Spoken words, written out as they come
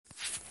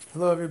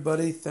Hello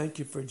everybody, thank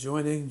you for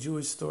joining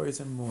Jewish Stories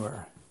and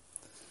More.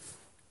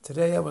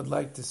 Today I would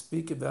like to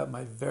speak about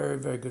my very,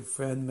 very good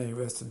friend, may he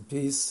rest in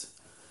peace,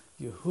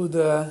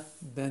 Yehuda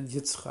ben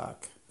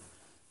Yitzchak.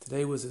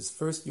 Today was his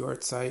first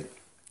yortzeit.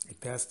 He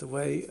passed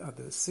away on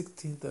the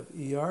 16th of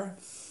Iyar,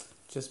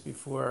 just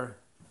before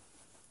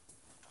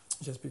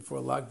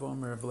Lag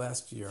BaOmer of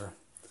last year.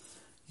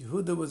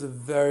 Yehuda was a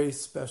very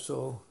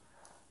special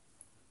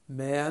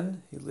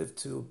man. He lived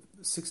to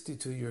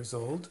 62 years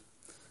old,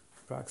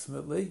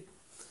 approximately,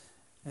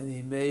 and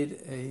he made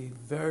a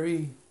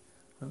very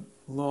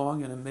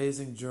long and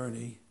amazing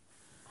journey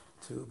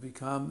to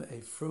become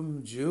a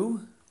frum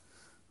Jew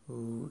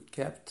who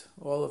kept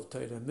all of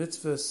Torah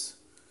mitzvahs,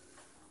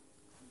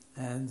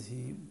 and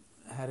he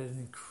had an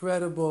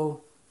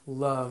incredible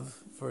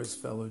love for his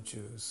fellow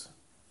Jews.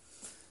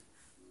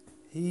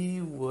 He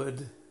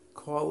would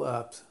call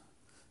up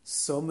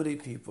so many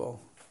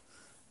people,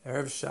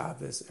 Erev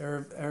Shabbos,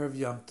 Erev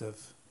Yom Tov.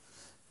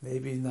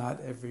 Maybe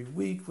not every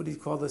week would he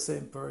call the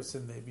same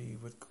person. Maybe he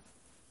would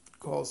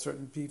call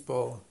certain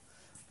people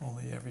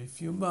only every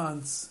few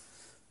months.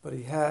 But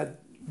he had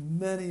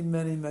many,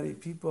 many, many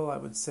people, I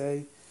would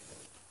say,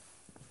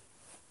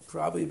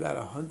 probably about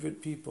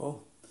 100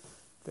 people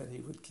that he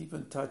would keep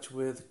in touch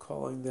with,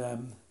 calling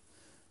them,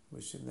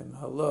 wishing them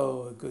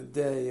hello, a good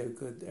day, a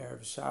good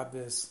Erev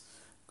Shabbos,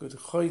 good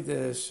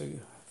Chodesh,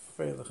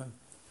 Freilichen,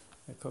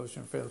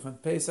 Kosher,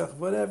 Freilichen Pesach,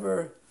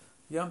 whatever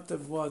Yom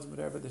Tov was,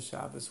 whatever the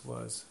Shabbos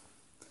was.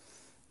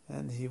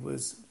 And he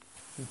was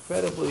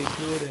incredibly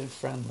good and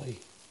friendly.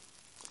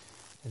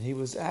 And he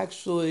was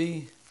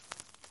actually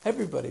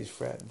everybody's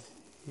friend.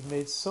 He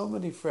made so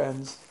many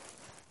friends,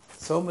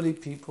 so many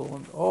people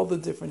in all the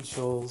different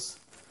shuls,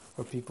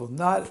 or people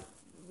not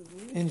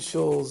in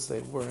shuls, they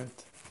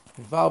weren't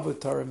involved with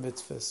Torah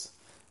mitzvahs.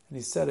 And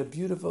he set a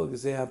beautiful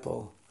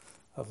example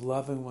of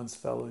loving one's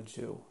fellow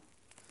Jew.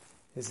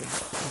 In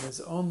his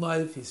own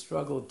life, he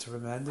struggled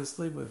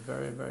tremendously with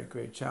very, very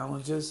great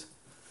challenges,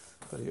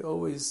 but he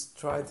always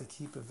tried to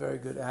keep a very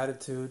good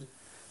attitude.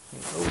 He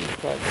always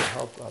tried to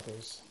help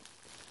others.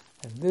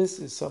 And this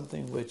is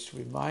something which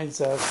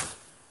reminds us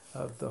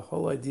of the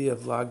whole idea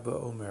of Lag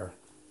BaOmer.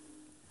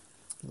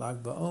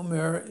 Lag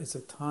BaOmer is a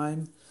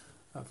time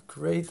of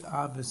great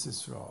Ahavas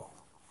Yisrael.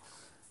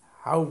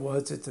 How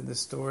was it in the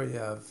story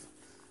of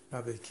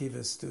Rabbi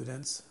Akiva's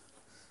students?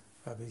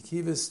 Rabbi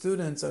Akiva's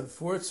students,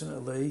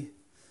 unfortunately,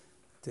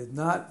 did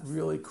not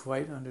really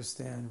quite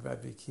understand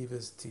Rabbi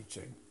Akiva's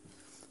teaching.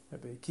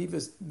 Rabbi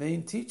Akiva's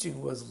main teaching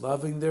was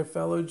loving their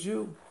fellow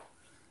Jew.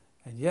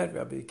 And yet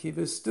Rabbi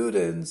Akiva's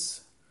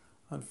students,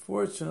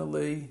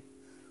 unfortunately,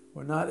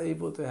 were not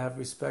able to have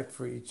respect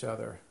for each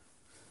other.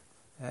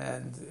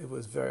 And it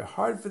was very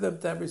hard for them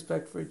to have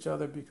respect for each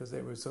other because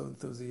they were so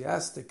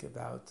enthusiastic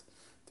about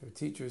their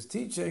teacher's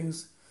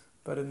teachings,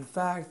 but in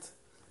fact,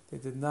 they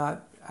did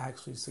not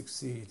actually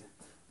succeed.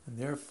 And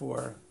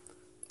therefore,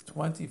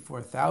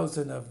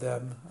 24,000 of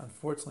them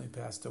unfortunately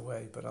passed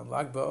away. But on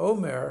Lag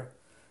BaOmer,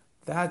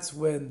 that's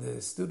when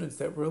the students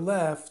that were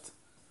left,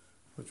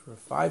 which were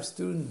 5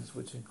 students,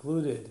 which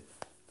included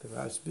the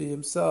Rashbi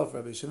himself,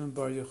 Rabbi Shimon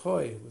Bar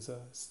Yochai, who was a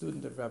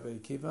student of Rabbi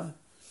Akiva,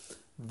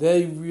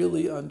 they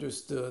really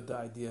understood the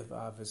idea of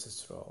Ahavas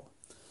Yisrael.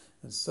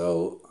 And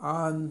so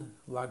on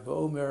Lag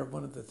BaOmer,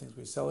 one of the things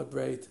we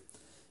celebrate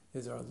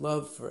is our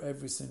love for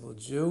every single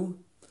Jew.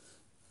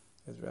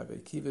 As Rabbi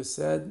Akiva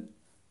said,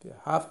 that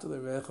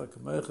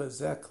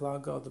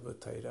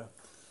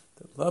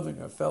loving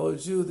our fellow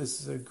Jew,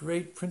 this is a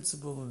great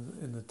principle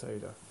in the Torah.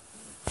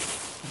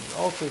 And we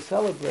also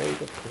celebrate,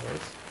 of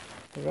course,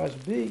 the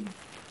Rashbi,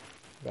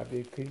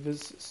 Rabbi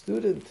Akiva's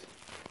student,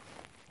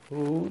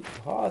 who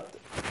taught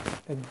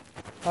and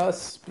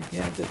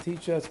began to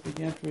teach us,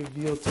 began to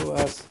reveal to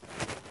us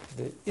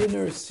the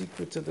inner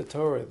secrets of the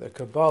Torah, the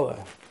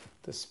Kabbalah,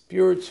 the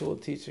spiritual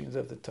teachings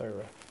of the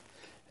Torah.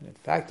 And in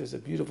fact, there's a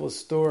beautiful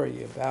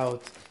story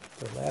about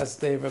the last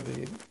day of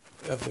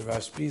the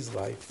Rashbi's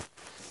life,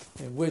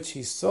 in which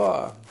he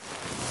saw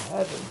in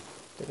heaven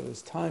that it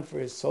was time for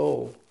his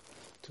soul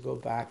to go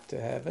back to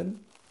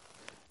heaven,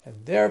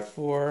 and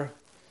therefore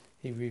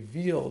he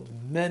revealed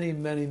many,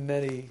 many,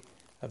 many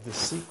of the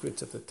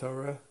secrets of the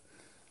Torah.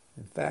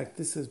 In fact,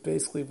 this is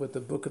basically what the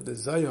book of the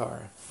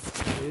Zohar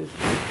is,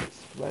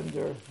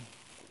 splendor,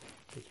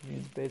 which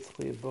means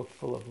basically a book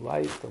full of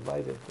light, the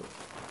light of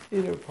the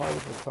inner part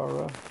of the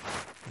Torah.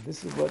 And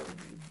this is what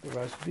the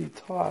Rashbi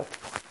taught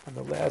on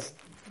the last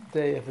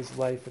day of his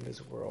life in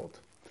this world.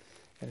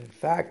 And in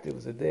fact, it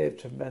was a day of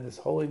tremendous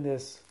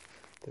holiness.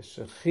 The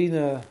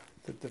Shekhinah,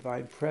 the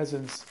divine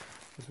presence,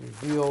 was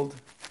revealed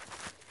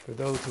for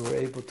those who were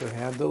able to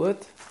handle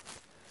it.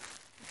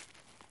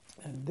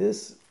 And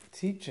this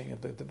teaching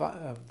of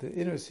the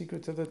inner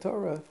secrets of the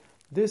Torah,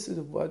 this is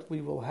what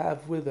we will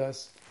have with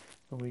us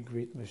when we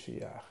greet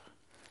Mashiach.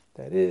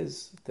 That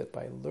is, that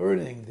by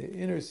learning the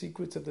inner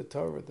secrets of the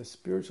Torah, the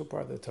spiritual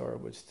part of the Torah,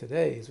 which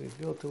today is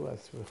revealed to us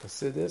through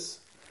Chassidus,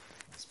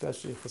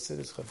 especially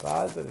Chassidus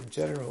Chabad, but in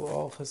general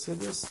all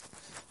Chassidus,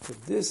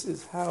 that this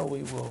is how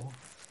we will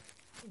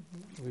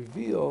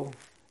reveal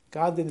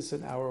godliness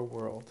in our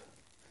world.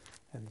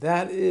 And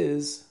that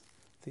is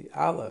the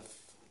Aleph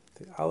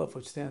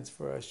which stands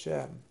for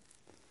Hashem,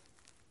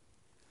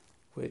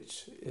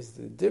 which is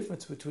the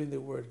difference between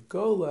the word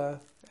Gola,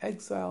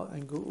 exile,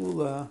 and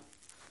Geula,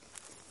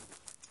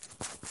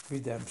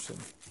 redemption.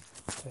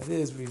 That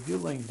is,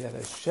 revealing that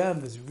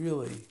Hashem is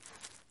really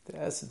the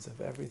essence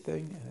of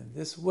everything, and in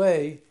this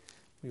way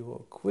we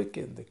will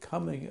quicken the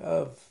coming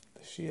of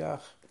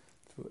Mashiach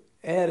through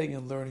adding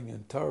and learning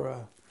in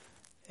Torah,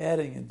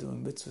 adding and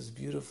doing mitzvahs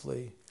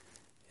beautifully,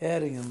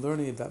 adding and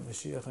learning about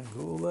Mashiach and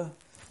Geula.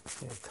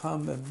 May it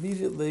come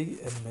immediately,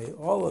 and may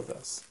all of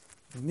us,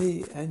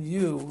 me and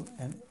you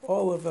and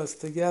all of us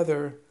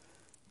together,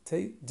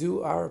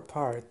 do our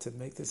part to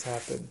make this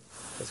happen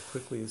as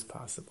quickly as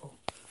possible.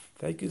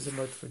 Thank you so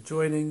much for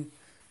joining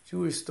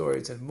Jewish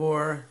Stories and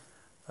More.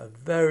 A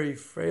very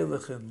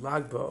freilich and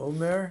Lag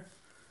BaOmer,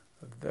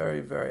 a very,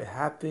 very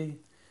happy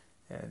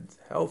and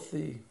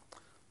healthy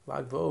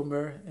Lag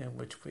BaOmer in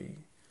which we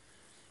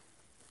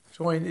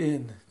join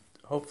in,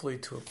 hopefully,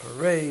 to a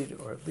parade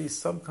or at least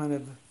some kind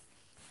of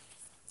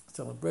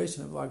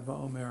celebration of Lag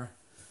BaOmer.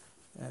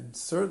 And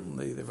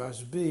certainly the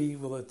Rashbi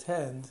will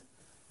attend,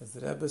 as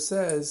the Rebbe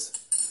says,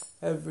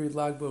 every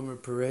Lag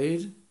BaOmer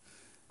parade.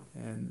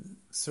 And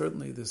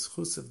certainly the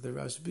schus of the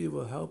Rashbi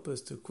will help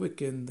us to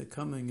quicken the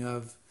coming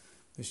of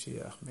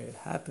Mashiach. May it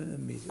happen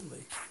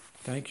immediately.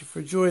 Thank you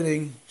for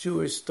joining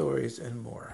Jewish Stories and More.